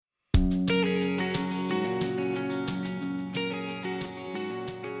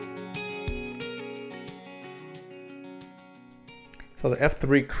So the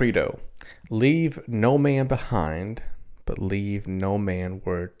F3 Credo, leave no man behind, but leave no man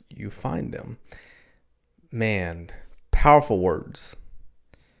where you find them. Man, powerful words.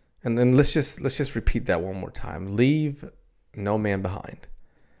 And then let's just repeat that one more time. Leave no man behind.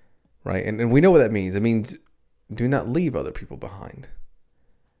 Right? And we know what that means. It means do not leave other people behind.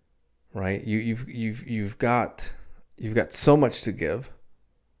 Right? You've got so much to give.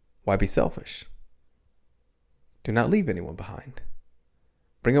 Why be selfish? Do not leave anyone behind.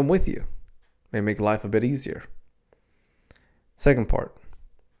 Bring them with you. May make life a bit easier. Second part.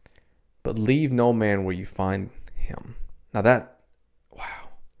 But leave no man where you find him. Now that, wow.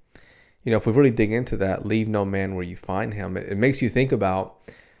 If we really dig into that, leave no man where you find him, it makes you think about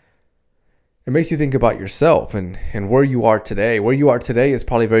yourself and where you are today. Where you are today is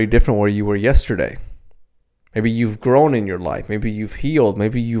probably very different where you were yesterday. Maybe you've grown in your life. Maybe you've healed.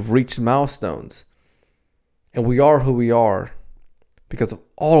 Maybe you've reached milestones. And we are who we are because of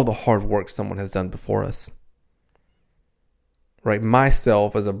all of the hard work someone has done before us. Right?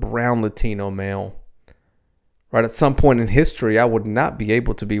 Myself as a brown Latino male, right? At some point in history, I would not be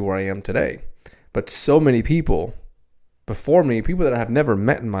able to be where I am today. But so many people before me, people that I have never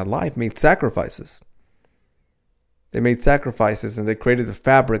met in my life, made sacrifices. They made sacrifices and they created the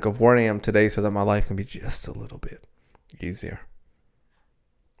fabric of where I am today so that my life can be just a little bit easier.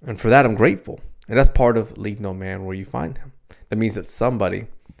 And for that, I'm grateful. And that's part of leave no man where you find him. That means that somebody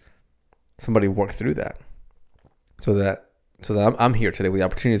worked through that so that I'm here today with the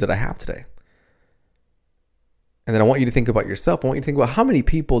opportunities that I have today. And then I want you to think about yourself. I want you to think about how many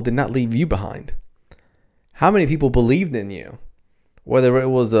people did not leave you behind. How many people believed in you? Whether it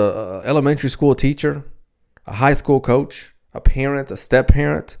was a elementary school teacher, a high school coach, a parent, a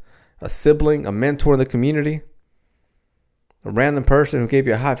step-parent, a sibling, a mentor in the community, a random person who gave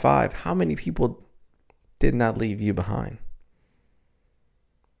you a high five. How many people did not leave you behind?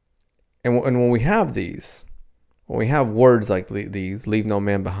 And when we have these, when we have words like these, leave no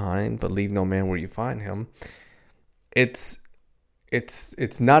man behind, but leave no man where you find him, it's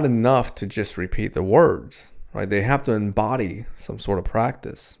not enough to just repeat the words, right? They have to embody some sort of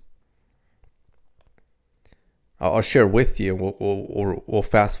practice. I'll share with you.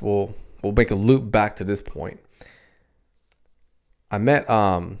 We'll make a loop back to this point. I met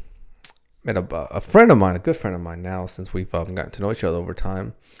a friend of mine, a good friend of mine now, since we've gotten to know each other over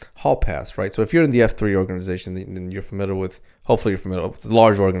time. Hall Pass, right? So if you're in the F3 organization, then you're familiar with. Hopefully, you're familiar with. It's a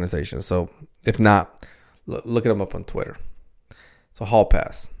large organization. So if not, look at them up on Twitter. So Hall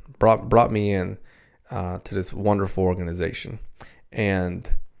Pass brought me in to this wonderful organization, and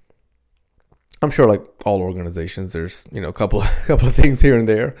I'm sure, like all organizations, there's a couple of things here and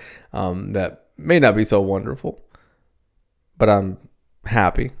there that may not be so wonderful, but I'm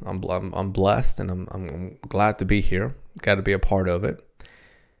happy. I'm blessed, and I'm glad to be here. Got to be a part of it.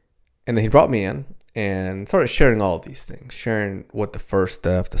 And then he brought me in and started sharing all of these things, sharing what the first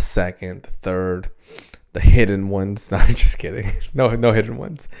step, the second, the third, the hidden ones. No, just kidding. No hidden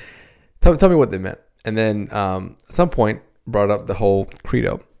ones. Tell me what they meant. And then at some point brought up the whole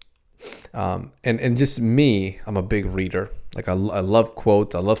Credo. And just me, I'm a big reader. Like I love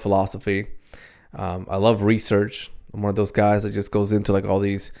quotes. I love philosophy. I love research. I'm one of those guys that just goes into like all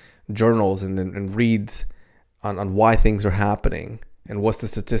these journals and reads on why things are happening and what's the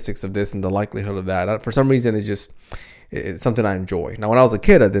statistics of this and the likelihood of that. For some reason, it's something I enjoy. Now, when I was a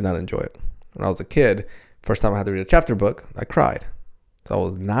kid, I did not enjoy it. When I was a kid, first time I had to read a chapter book, I cried. So I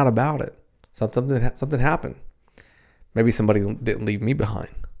was not about it. Something happened. Maybe somebody didn't leave me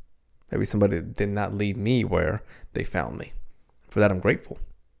behind. Maybe somebody did not leave me where they found me. For that, I'm grateful.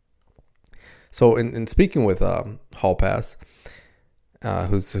 So in speaking with Hall Pass,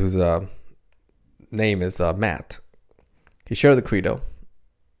 whose name is Matt, he shared the Credo.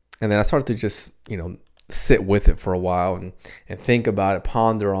 And then I started to just, sit with it for a while and think about it,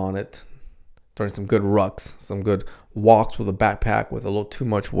 ponder on it, during some good rucks, some good walks with a backpack with a little too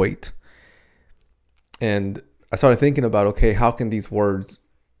much weight. And I started thinking about, okay, how can these words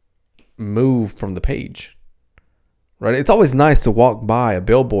move from the page, right? It's always nice to walk by a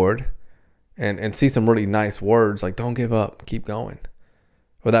billboard and see some really nice words like don't give up, keep going.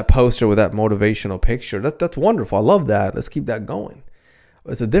 Or that poster with that motivational picture. That's wonderful. I love that. Let's keep that going.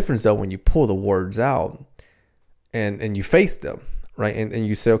 It's a difference though when you pull the words out and you face them, right? And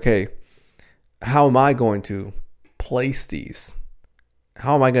you say, okay, how am I going to place these?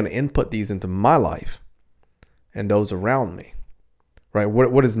 How am I going to input these into my life and those around me? Right?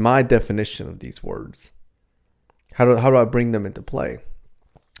 What is my definition of these words? How do I bring them into play?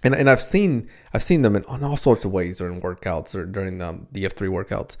 And I've seen them in all sorts of ways during workouts or during the F3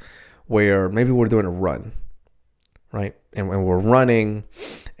 workouts, where maybe we're doing a run, right? And when we're running,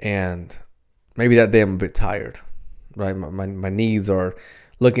 and maybe that day I'm a bit tired, right? My knees are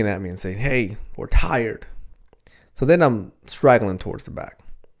looking at me and saying, hey, we're tired. So then I'm straggling towards the back.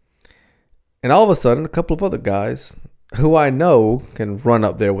 And all of a sudden, a couple of other guys who I know can run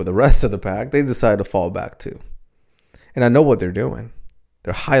up there with the rest of the pack, they decide to fall back too. And I know what they're doing.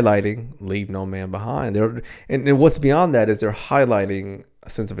 They're highlighting leave no man behind. And what's beyond that is they're highlighting a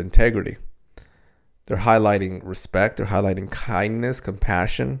sense of integrity. They're highlighting respect. They're highlighting kindness,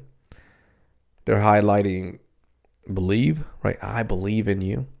 compassion. They're highlighting believe, right? I believe in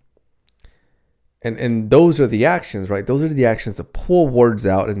you. And those are the actions, right? Those are the actions that pull words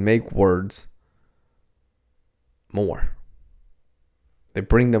out and make words more. They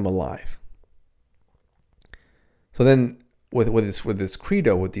bring them alive. So then with this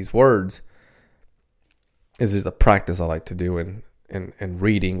credo, with these words, is a practice I like to do in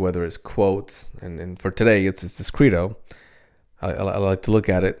reading, whether it's quotes, and for today it's this credo. I like to look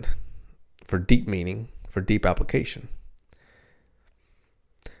at it for deep meaning, for deep application.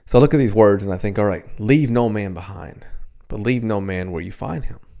 So I look at these words and I think, all right, leave no man behind, but leave no man where you find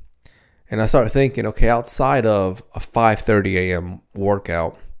him. And I started thinking, okay, outside of a 5:30 a.m.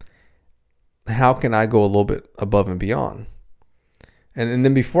 workout, how can I go a little bit above and beyond? And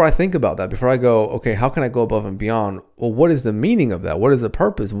then before I think about that, before I go, okay, how can I go above and beyond? Well, what is the meaning of that? What is the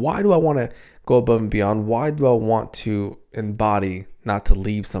purpose? Why do I want to go above and beyond? Why do I want to embody not to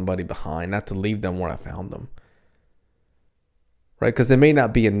leave somebody behind, not to leave them where I found them? Right? Because it may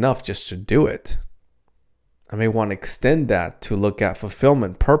not be enough just to do it. I may want to extend that to look at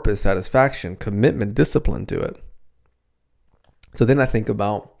fulfillment, purpose, satisfaction, commitment, discipline to it. So then I think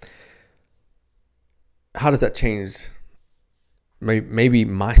about, how does that change maybe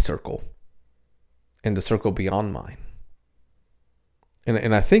my circle and the circle beyond mine?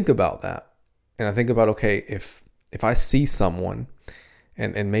 And I think about that. And I think about, okay, if I see someone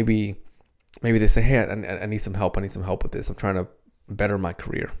and maybe they say, hey, I need some help. I need some help with this. I'm trying to better my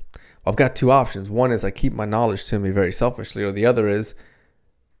career. I've got two options. One is I keep my knowledge to me very selfishly, or the other is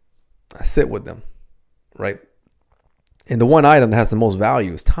I sit with them, right? And the one item that has the most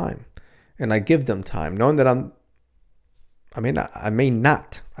value is time. And I give them time, knowing that I may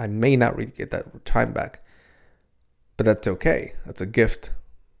not get that time back, but that's okay. That's a gift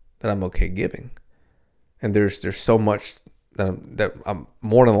that I'm okay giving. And there's so much that I'm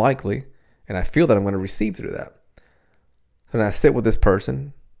more than likely, and I feel that I'm going to receive through that. So then I sit with this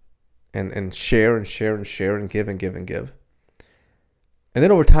person and share and give and give and give. And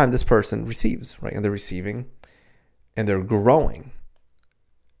then over time, this person receives, right? And they're receiving and they're growing.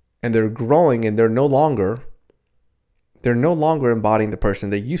 And they're growing and they're no longer embodying the person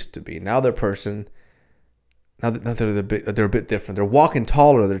they used to be. Now they're a bit different. They're walking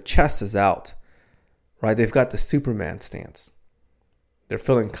taller. Their chest is out, right? They've got the Superman stance. They're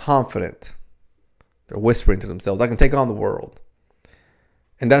feeling confident. They're whispering to themselves, I can take on the world.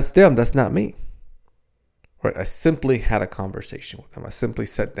 And that's them. That's not me. Right? I simply had a conversation with them. I simply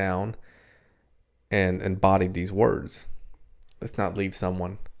sat down and embodied these words. Let's not leave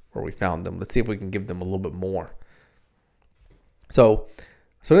someone where we found them. Let's see if we can give them a little bit more. So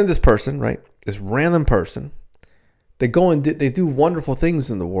then this person, right, this random person, they go and they do wonderful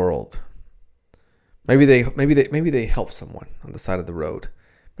things in the world. Maybe they help someone on the side of the road.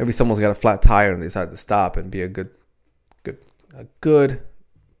 Maybe someone's got a flat tire and they decide to stop and be a good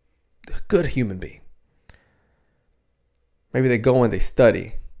human being. Maybe they go and they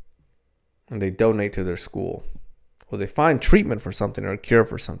study and they donate to their school, or they find treatment for something or a cure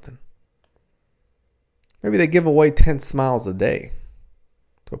for something. Maybe they give away 10 smiles a day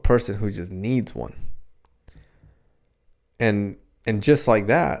to a person who just needs one. And just like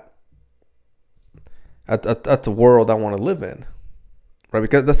that, that's a world I want to live in, right?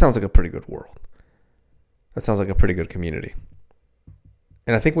 Because that sounds like a pretty good world. That sounds like a pretty good community.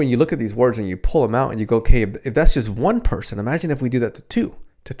 And I think when you look at these words and you pull them out and you go, okay, if that's just one person, imagine if we do that to 2,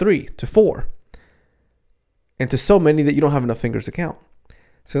 to 3, to 4, and to so many that you don't have enough fingers to count.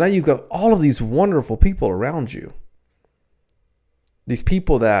 So now you've got all of these wonderful people around you. These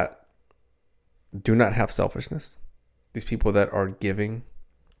people that do not have selfishness. These people that are giving,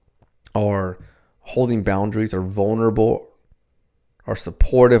 are holding boundaries, are vulnerable, are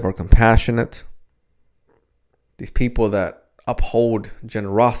supportive, are compassionate. These people that uphold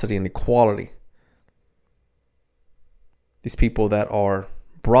generosity and equality. These people that are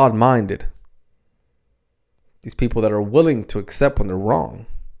broad-minded. These people that are willing to accept when they're wrong.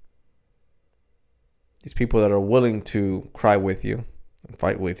 These people that are willing to cry with you and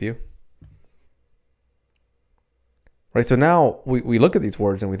fight with you. Right? So now we look at these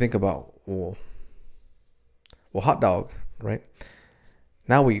words and we think about, well, Well, hot dog, right?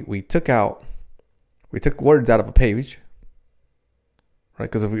 Now we took words out of a page, right?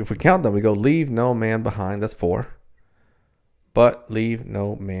 Because if we count them, we go leave no man behind. That's 4. But leave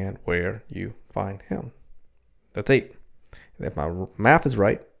no man where you find him. That's 8. And if my math is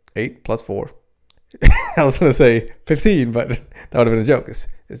right, 8 plus 4. I was going to say 15, but that would have been a joke. It's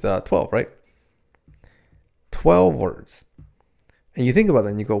 12, right? 12 words. And you think about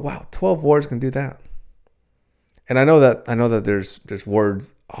that and you go, wow, 12 words can do that. And I know that there's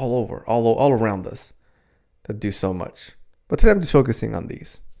words all over, all around us that do so much. But today I'm just focusing on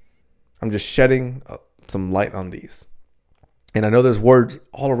these. I'm just shedding some light on these. And I know there's words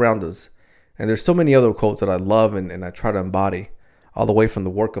all around us. And there's so many other quotes that I love and I try to embody, all the way from the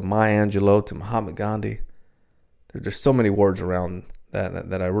work of Maya Angelou to Mahatma Gandhi. There's so many words around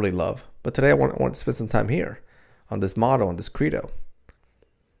that I really love. But today I want to spend some time here on this motto, on this credo.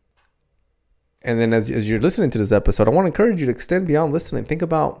 And then as you're listening to this episode, I want to encourage you to extend beyond listening. Think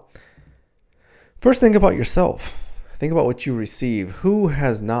about yourself. Think about what you receive. Who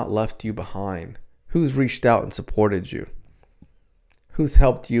has not left you behind? Who's reached out and supported you? Who's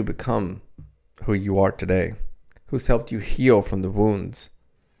helped you become who you are today? Who's helped you heal from the wounds?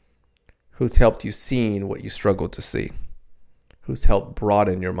 Who's helped you see what you struggle to see? Who's helped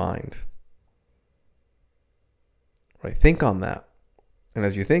broaden your mind? Right? Think on that. And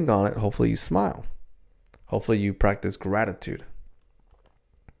as you think on it, hopefully you smile. Hopefully you practice gratitude.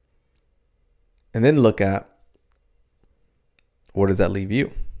 And then look at, where does that leave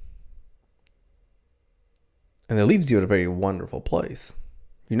you? And it leaves you at a very wonderful place.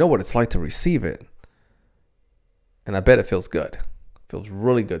 You know what it's like to receive it. And I bet it feels good. It feels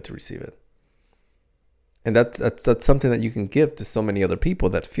really good to receive it. And that's something that you can give to so many other people,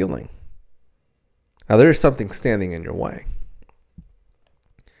 that feeling. Now there is something standing in your way.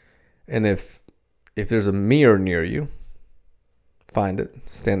 And if there's a mirror near you, find it,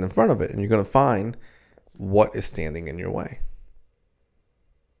 stand in front of it, and you're going to find what is standing in your way.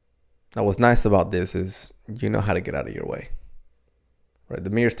 Now, what's nice about this is you know how to get out of your way. Right? The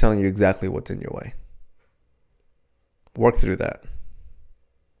mirror's telling you exactly what's in your way. Work through that.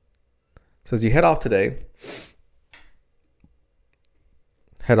 So as you head off today,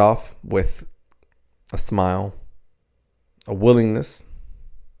 head off with a smile, a willingness,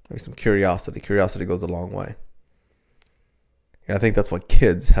 maybe some curiosity. Curiosity goes a long way. And I think that's why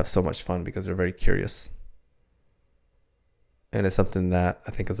kids have so much fun, because they're very curious. And it's something that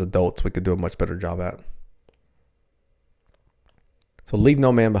I think as adults we could do a much better job at. So leave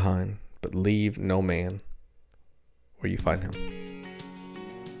no man behind, but leave no man where you find him.